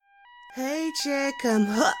Hey, chick,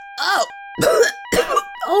 oh,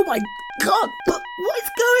 oh my God, what is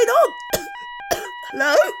going on?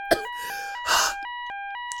 Hello?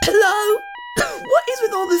 Hello? What is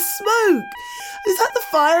with all this smoke? Is that the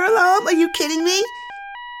fire alarm? Are you kidding me?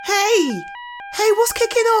 Hey, what's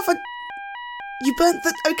kicking off? You burnt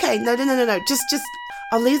the... Okay, no. Just,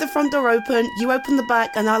 I'll leave the front door open, you open the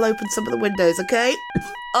back, and I'll open some of the windows, okay?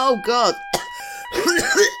 Oh, God.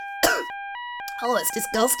 Oh, it's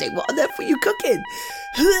disgusting. What on earth were you cooking?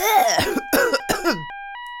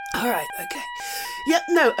 All right, okay. Yep,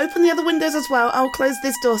 no, open the other windows as well. I'll close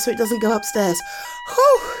this door so it doesn't go upstairs.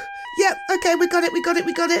 Whew. Yep, okay, we got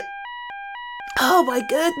it. Oh, my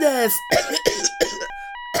goodness.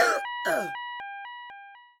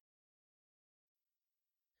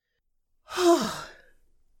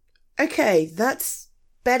 Okay, that's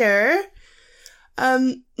better.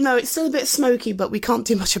 No, it's still a bit smoky, but we can't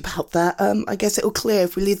do much about that. I guess it'll clear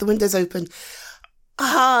if we leave the windows open.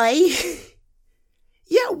 Hi.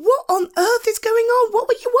 Yeah, what on earth is going on? What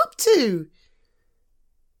were you up to?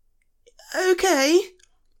 Okay.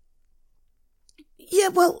 Yeah,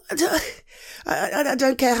 well, I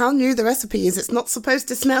don't care how new the recipe is. It's not supposed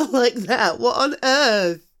to smell like that. What on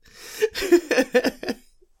earth?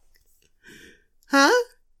 Huh?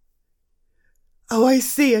 Oh, I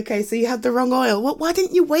see. Okay, so you had the wrong oil. Well, why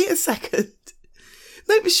didn't you wait a second?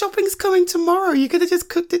 No, but shopping's coming tomorrow. You could have just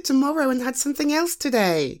cooked it tomorrow and had something else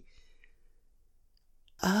today.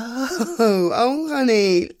 Oh,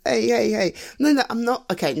 honey. Hey. No, I'm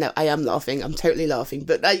not. Okay, no, I am laughing. I'm totally laughing,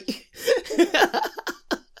 but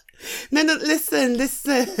No, listen.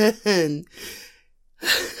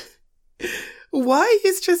 Why are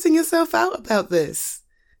you stressing yourself out about this?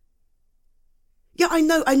 Yeah, I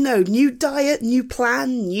know. New diet, new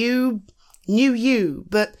plan, new you.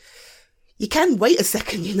 But you can wait a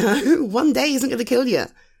second, you know. One day isn't going to kill you.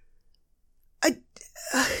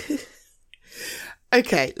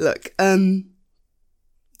 Okay, look.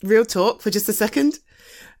 Real talk for just a second.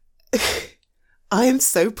 I am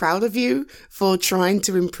so proud of you for trying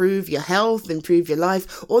to improve your health, improve your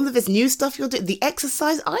life, all of this new stuff you're doing. The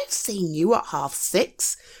exercise, I've seen you at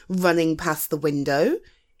 6:30 running past the window.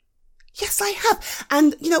 Yes, I have.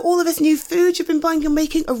 And, you know, all of this new food you've been buying, you're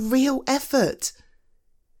making a real effort.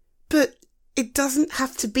 But it doesn't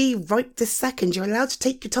have to be right this second. You're allowed to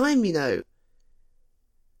take your time, you know.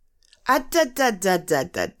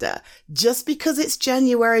 Just because it's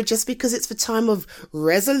January, just because it's the time of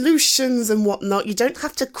resolutions and whatnot, you don't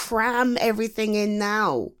have to cram everything in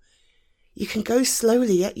now. You can go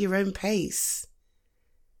slowly at your own pace.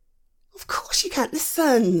 Of course you can.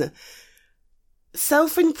 Listen.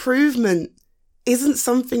 Self-improvement isn't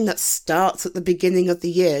something that starts at the beginning of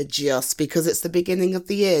the year just because it's the beginning of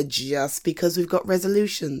the year, just because we've got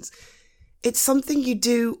resolutions. It's something you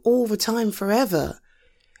do all the time, forever.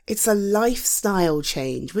 It's a lifestyle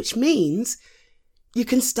change, which means you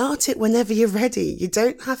can start it whenever you're ready. You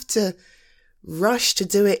don't have to rush to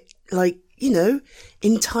do it like, you know,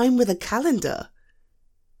 in time with a calendar.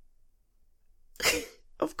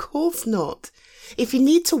 Of course not. If you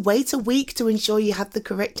need to wait a week to ensure you have the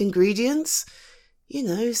correct ingredients, you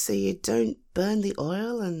know, so you don't burn the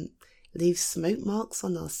oil and leave smoke marks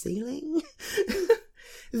on our ceiling,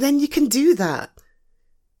 then you can do that.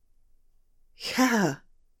 Yeah.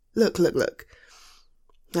 Look.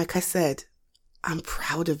 Like I said, I'm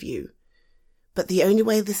proud of you. But the only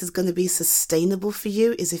way this is going to be sustainable for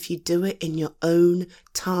you is if you do it in your own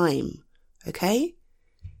time. Okay?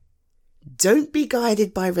 Don't be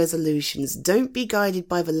guided by resolutions. Don't be guided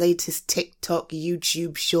by the latest TikTok,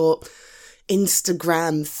 YouTube short,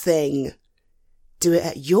 Instagram thing. Do it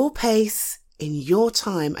at your pace, in your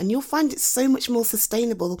time, and you'll find it so much more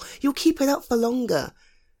sustainable. You'll keep it up for longer.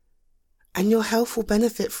 And your health will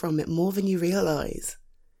benefit from it more than you realise.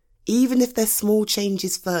 Even if there's small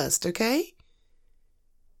changes first, okay?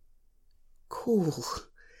 Cool.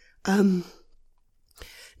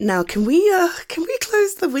 Now, can we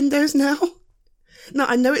close the windows now? No,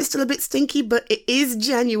 I know it's still a bit stinky, but it is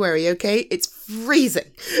January, okay? It's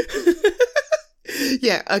freezing.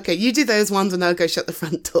 Yeah, okay, you do those ones and I'll go shut the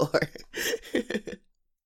front door.